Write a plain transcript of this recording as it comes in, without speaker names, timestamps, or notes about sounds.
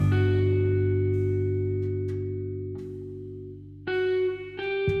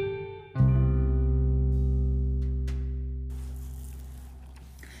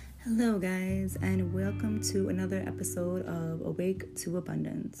Hello, guys, and welcome to another episode of Awake to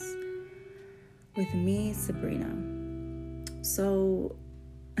Abundance with me, Sabrina. So,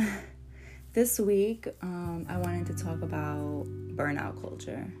 this week, I wanted to talk about burnout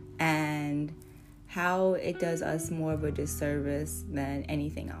culture and how it does us more of a disservice than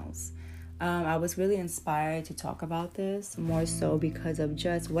anything else. I was really inspired to talk about this more so because of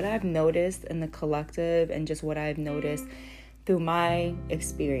just what I've noticed in the collective and just what I've noticed through my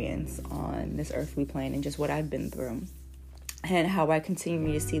experience on this earthly plane and just what I've been through and how I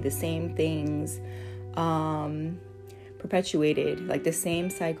continue to see the same things perpetuated, like the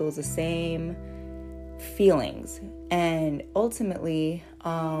same cycles, the same feelings. And ultimately,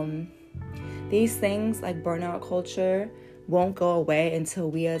 these things like burnout culture won't go away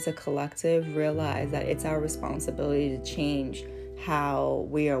until we as a collective realize that it's our responsibility to change how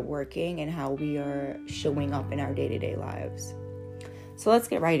we are working and how we are showing up in our day-to-day lives. So let's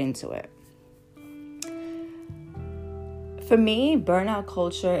get right into it. For me, burnout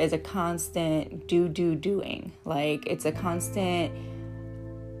culture is a constant doing. Like it's a constant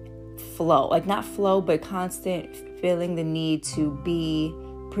flow, like not flow, but constant feeling the need to be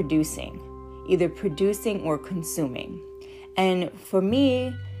producing, either producing or consuming. And for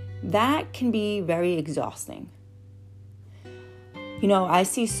me, that can be very exhausting. You know, I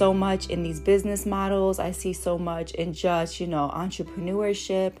see so much in these business models. I see so much in just,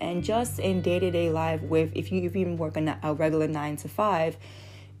 entrepreneurship and just in day-to-day life with, if you even work a regular 9 to 5,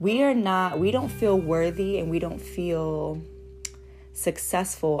 we don't feel worthy and we don't feel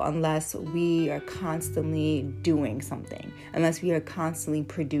successful unless we are constantly doing something, unless we are constantly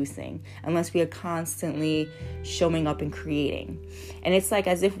producing, unless we are constantly showing up and creating. And it's like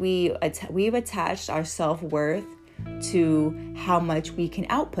as if we've attached our self-worth to how much we can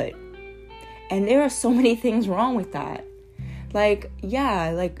output. And there are so many things wrong with that. Like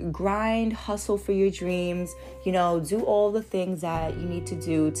grind, hustle for your dreams, do all the things that you need to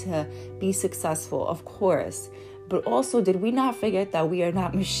do to be successful, of course. But also, did we not forget that we are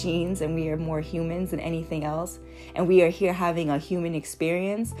not machines and we are more humans than anything else? And we are here having a human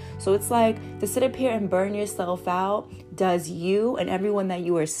experience. So it's like to sit up here and burn yourself out does you and everyone that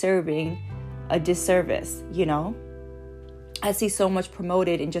you are serving a disservice, I see so much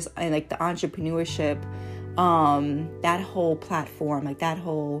promoted in just like the entrepreneurship, that whole platform, like that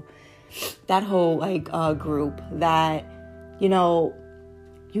whole group that,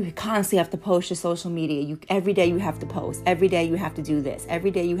 you constantly have to post your social media. Every day you have to post. Every day you have to do this. Every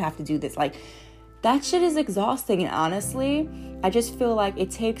day you have to do this. Like that shit is exhausting. And honestly, I just feel like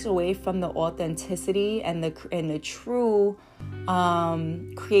it takes away from the authenticity and the true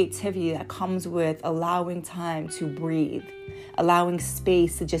creativity that comes with allowing time to breathe, allowing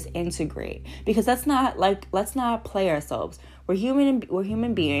space to just integrate. Because let's not play ourselves. We're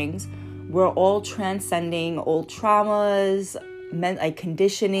human beings. We're all transcending old traumas, like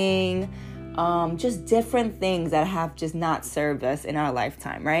conditioning, just different things that have just not served us in our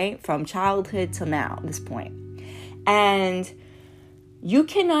lifetime, right? From childhood to now, this point. And you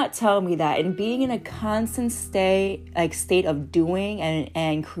cannot tell me that in being in a constant state of doing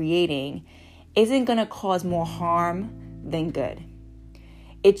and creating isn't going to cause more harm than good.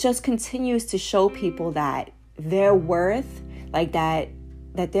 It just continues to show people that their worth, that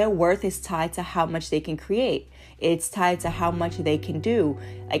their worth is tied to how much they can create. It's tied to how much they can do.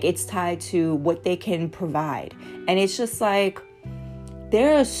 Like it's tied to what they can provide. And it's just like,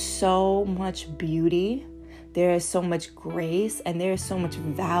 there is so much beauty, there is so much grace, and there is so much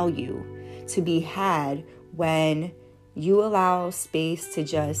value to be had when you allow space to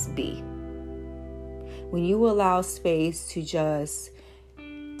just be. When you allow space to just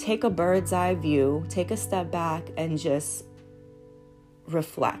take a bird's eye view, take a step back, and just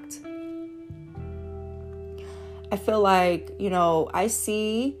reflect. I feel like, I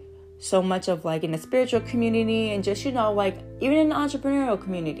see so much of in the spiritual community and just, even in the entrepreneurial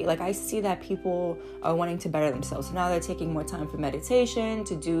community, I see that people are wanting to better themselves. So now they're taking more time for meditation,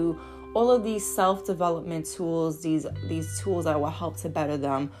 to do all of these self-development tools, these tools that will help to better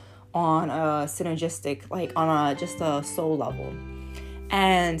them on a synergistic, just a soul level.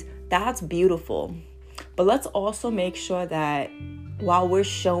 And that's beautiful. But let's also make sure that while we're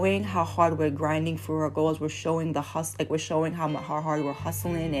showing how hard we're grinding for our goals, we're showing the hustle, we're showing how hard we're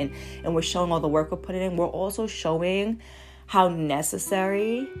hustling and we're showing all the work we're putting in, we're also showing how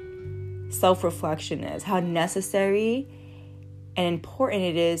necessary self-reflection is, how necessary and important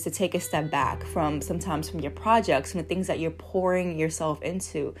it is to take a step back sometimes from your projects, from the things that you're pouring yourself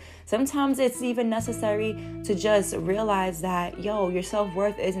into. Sometimes it's even necessary to just realize that, your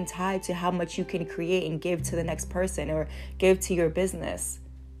self-worth isn't tied to how much you can create and give to the next person or give to your business.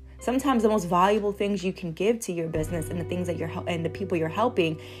 Sometimes the most valuable things you can give to your business and the things that and the people you're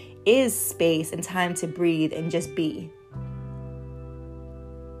helping is space and time to breathe and just be.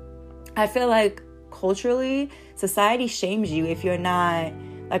 I feel like culturally, society shames you if you're not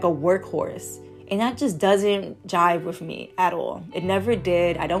like a workhorse. And that just doesn't jive with me at all. It never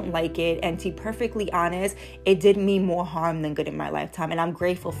did. I don't like it. And to be perfectly honest, it did me more harm than good in my lifetime. And I'm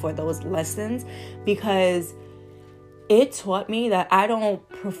grateful for those lessons because it taught me that I don't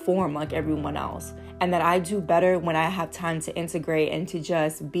perform like everyone else. And that I do better when I have time to integrate and to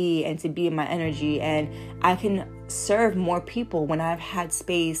just be and to be in my energy. And I can serve more people when I've had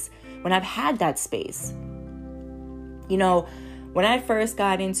that space. You know, when I first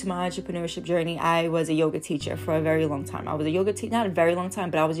got into my entrepreneurship journey, I was a yoga teacher for a very long time. I was a yoga teacher, not a very long time,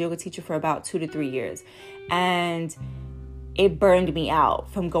 but I was a yoga teacher for about 2 to 3 years. And it burned me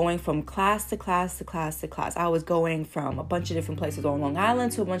out from going from class to class to class to class. I was going from a bunch of different places on Long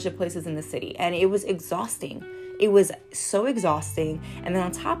Island to a bunch of places in the city. And it was exhausting. It was so exhausting. And then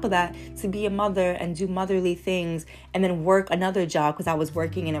on top of that, to be a mother and do motherly things and then work another job because I was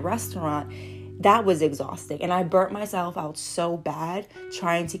working in a restaurant, that was exhausting. And I burnt myself out so bad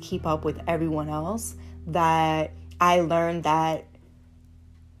trying to keep up with everyone else that I learned that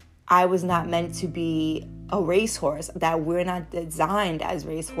I was not meant to be a racehorse, that we're not designed as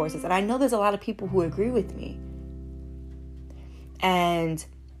racehorses. And I know there's a lot of people who agree with me. And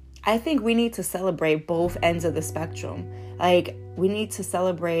I think we need to celebrate both ends of the spectrum. Like, we need to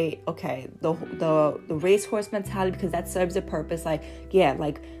celebrate, okay, the racehorse mentality because that serves a purpose. Like, yeah,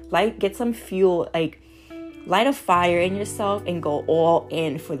 get some fuel, like light a fire in yourself and go all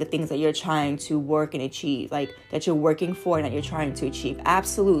in for the things that you're trying to work and achieve, like that you're working for and that you're trying to achieve.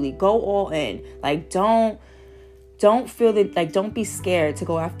 Absolutely. Go all in. Like, don't feel that, like, don't be scared to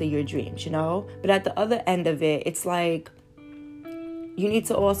go after your dreams, you know? But at the other end of it, it's like, you need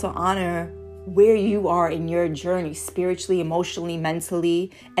to also honor where you are in your journey, spiritually, emotionally, mentally,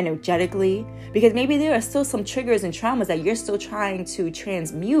 energetically, because maybe there are still some triggers and traumas that you're still trying to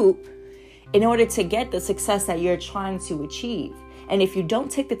transmute in order to get the success that you're trying to achieve. And if you don't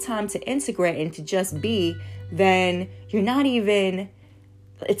take the time to integrate and to just be, then you're not even,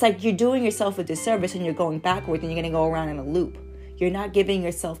 it's like you're doing yourself a disservice and you're going backwards and you're going to go around in a loop. You're not giving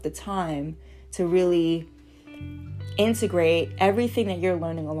yourself the time to really integrate everything that you're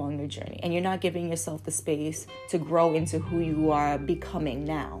learning along your journey. And you're not giving yourself the space to grow into who you are becoming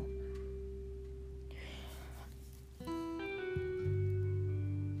now.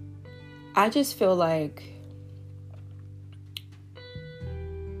 I just feel like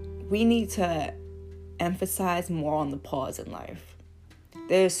we need to emphasize more on the pause in life.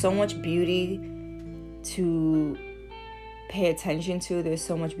 There's so much beauty to pay attention to. There's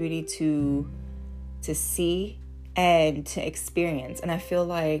so much beauty to see and to experience. And I feel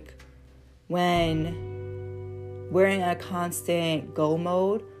like when we're in a constant go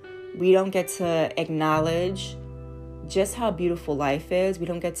mode, we don't get to acknowledge just how beautiful life is. We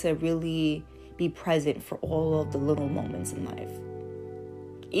don't get to really be present for all of the little moments in life.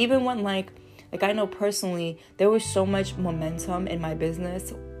 Even when like I know personally, there was so much momentum in my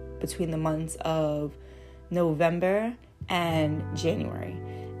business between the months of November and January.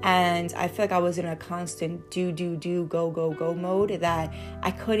 And I feel like I was in a constant do, go mode that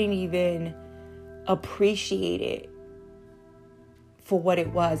I couldn't even appreciate it for what it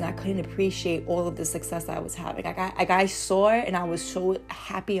was. And I couldn't appreciate all of the success I was having. I saw it and I was so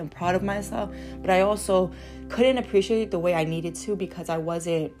happy and proud of myself, but I also couldn't appreciate it the way I needed to because I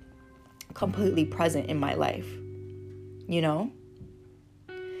wasn't completely present in my life, you know?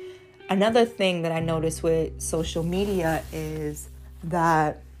 Another thing that I noticed with social media is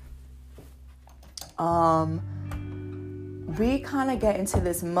that we kind of get into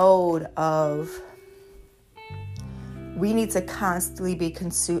this mode of we need to constantly be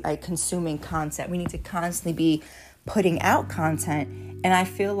consuming content. We need to constantly be putting out content. And I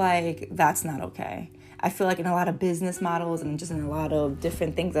feel like that's not okay. I feel like in a lot of business models and just in a lot of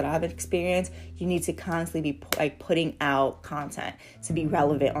different things that I've experienced, you need to constantly be putting out content to be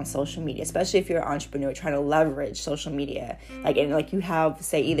relevant on social media, especially if you're an entrepreneur trying to leverage social media. You have,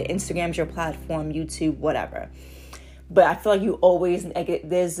 say, either Instagram's your platform, YouTube, whatever. But I feel like you always,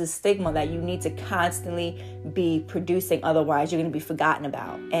 there's this stigma that you need to constantly be producing. Otherwise, you're going to be forgotten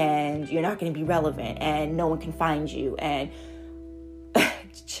about and you're not going to be relevant and no one can find you. And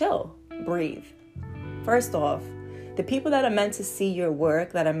chill, breathe. First off, the people that are meant to see your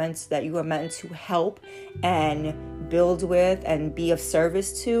work, that you are meant to help and build with and be of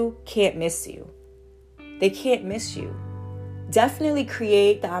service to, can't miss you. They can't miss you. Definitely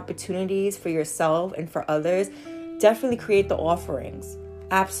create the opportunities for yourself and for others. Definitely create the offerings.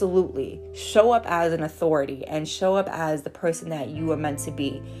 Absolutely. Show up as an authority and show up as the person that you are meant to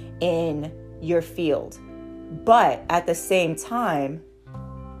be in your field. But at the same time,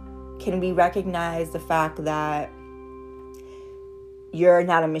 can we recognize the fact that you're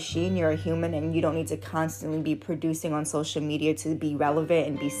not a machine, you're a human, and you don't need to constantly be producing on social media to be relevant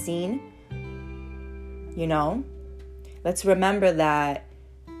and be seen? You know? Let's remember that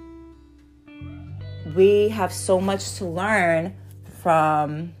we have so much to learn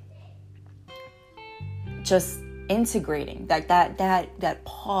from just integrating, that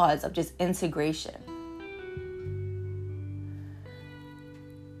pause of just integration.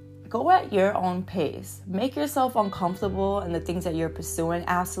 Go at your own pace. Make yourself uncomfortable in the things that you're pursuing,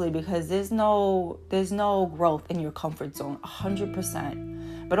 absolutely, because there's no growth in your comfort zone,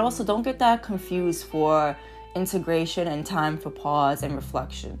 100%. But also, don't get that confused for integration and time for pause and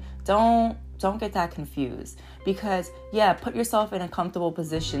reflection. Don't get that confused, because put yourself in uncomfortable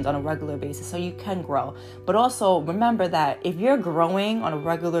positions on a regular basis so you can grow. But also remember that if you're growing on a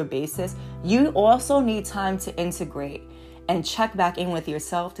regular basis, you also need time to integrate and check back in with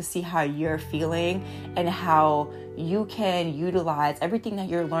yourself to see how you're feeling and how you can utilize everything that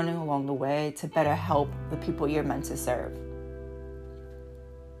you're learning along the way to better help the people you're meant to serve.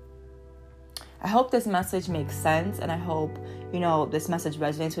 I hope this message makes sense, and I hope, this message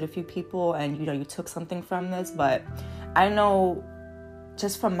resonates with a few people and, you took something from this. But I know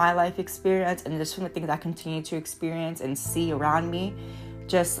just from my life experience and just from the things I continue to experience and see around me,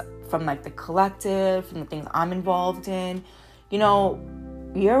 just from like the collective, from the things I'm involved in,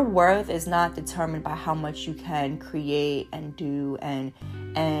 your worth is not determined by how much you can create and do and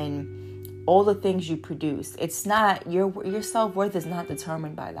all the things you produce. It's not, your self-worth is not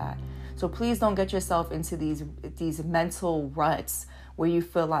determined by that. So please don't get yourself into these mental ruts where you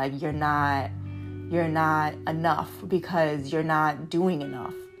feel like you're not enough because you're not doing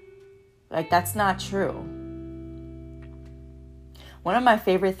enough. Like, that's not true. One of my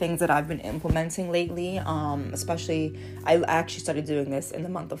favorite things that I've been implementing lately, especially, I actually started doing this in the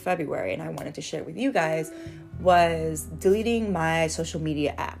month of February, and I wanted to share it with you guys, was deleting my social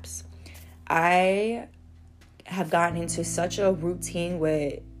media apps. I have gotten into such a routine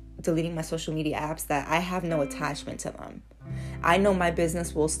with deleting my social media apps that I have no attachment to them. I know my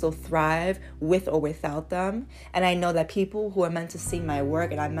business will still thrive with or without them, and I know that people who are meant to see my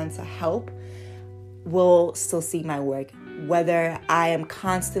work and I'm meant to help will still see my work, whether I am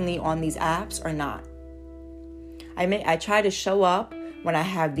constantly on these apps or not. I try to show up when I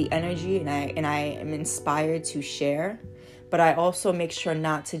have the energy and I am inspired to share, but I also make sure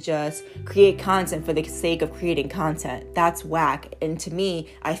not to just create content for the sake of creating content. That's whack. And to me,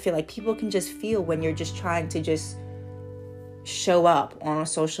 I feel like people can just feel when you're just trying to just show up on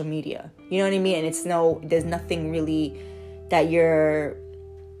social media. You know what I mean? And there's nothing really that you're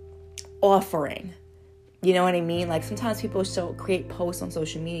offering. You know what I mean? Like, sometimes people create posts on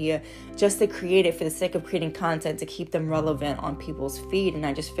social media just to create it for the sake of creating content to keep them relevant on people's feed. And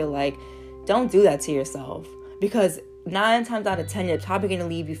I just feel like, don't do that to yourself, because 9 times out of 10, you're probably going to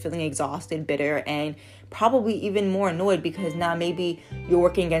leave you feeling exhausted, bitter, and probably even more annoyed because now maybe you're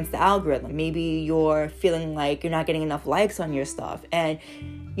working against the algorithm. Maybe you're feeling like you're not getting enough likes on your stuff. And,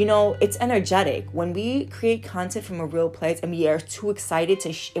 it's energetic. When we create content from a real place and we are too excited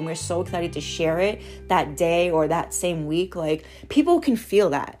and we're so excited to share it that day or that same week, like, people can feel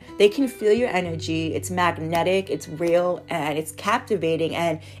that. They can feel your energy. It's magnetic, it's real, and it's captivating,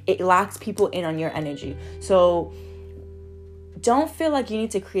 and it locks people in on your energy. So don't feel like you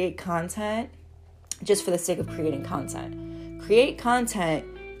need to create content just for the sake of creating content. Create content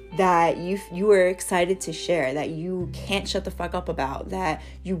that you are excited to share, that you can't shut the fuck up about, that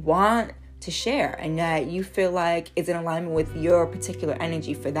you want to share, and that you feel like is in alignment with your particular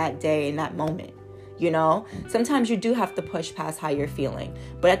energy for that day and that moment. Sometimes you do have to push past how you're feeling,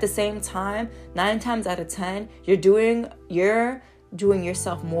 but at the same time, 9 times out of 10, you're doing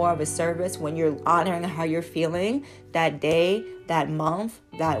yourself more of a service when you're honoring how you're feeling that day, that month,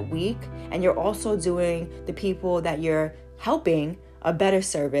 that week. And you're also doing the people that you're helping a better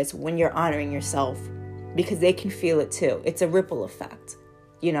service when you're honoring yourself, because they can feel it too. It's a ripple effect,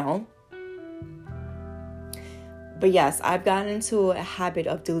 But yes, I've gotten into a habit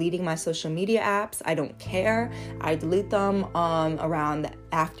of deleting my social media apps. I don't care. I delete them around the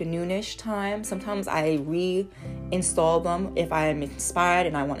afternoonish time. Sometimes I reinstall them if I am inspired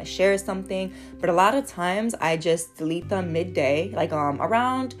and I want to share something. But a lot of times I just delete them midday, like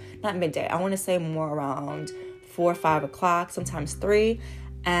around, not midday, I want to say more around 4 or 5 o'clock, sometimes 3.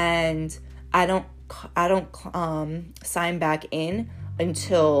 And I don't sign back in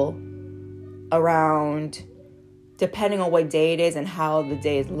until around depending on what day it is and how the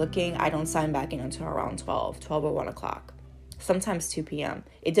day is looking, I don't sign back in until around 12 or 1 o'clock. Sometimes 2 p.m.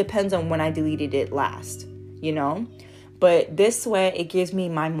 It depends on when I deleted it last, you know? But this way, it gives me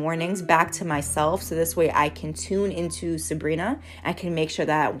my mornings back to myself. So this way I can tune into Sabrina. I can make sure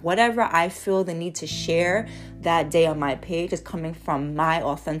that whatever I feel the need to share that day on my page is coming from my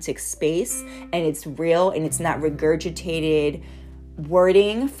authentic space. And it's real and it's not regurgitated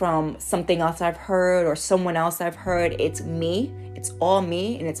wording from something else I've heard or someone else I've heard. It's me. It's all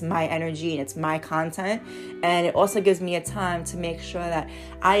me, and it's my energy, and it's my content. And it also gives me a time to make sure that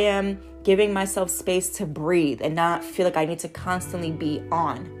I am giving myself space to breathe and not feel like I need to constantly be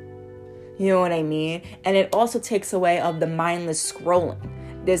on. You know what I mean? And it also takes away of the mindless scrolling.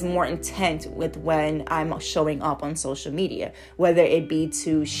 There's more intent with when I'm showing up on social media, whether it be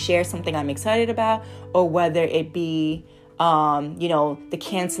to share something I'm excited about or whether it be, the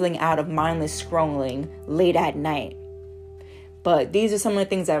canceling out of mindless scrolling late at night. But these are some of the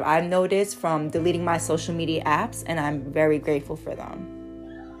things that I've noticed from deleting my social media apps, and I'm very grateful for them.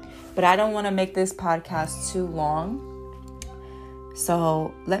 But I don't want to make this podcast too long.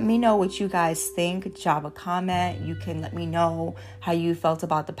 So let me know what you guys think. Drop a comment. You can let me know how you felt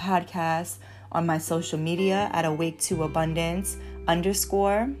about the podcast on my social media at awake2abundance_.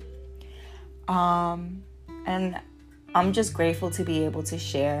 And I'm just grateful to be able to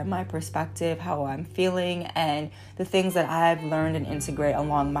share my perspective, how I'm feeling, and the things that I've learned and integrate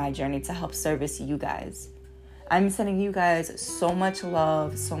along my journey to help service you guys. I'm sending you guys so much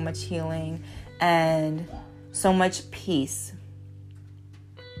love, so much healing, and so much peace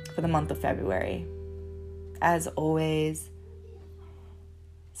for the month of February. As always,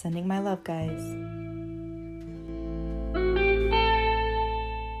 sending my love, guys.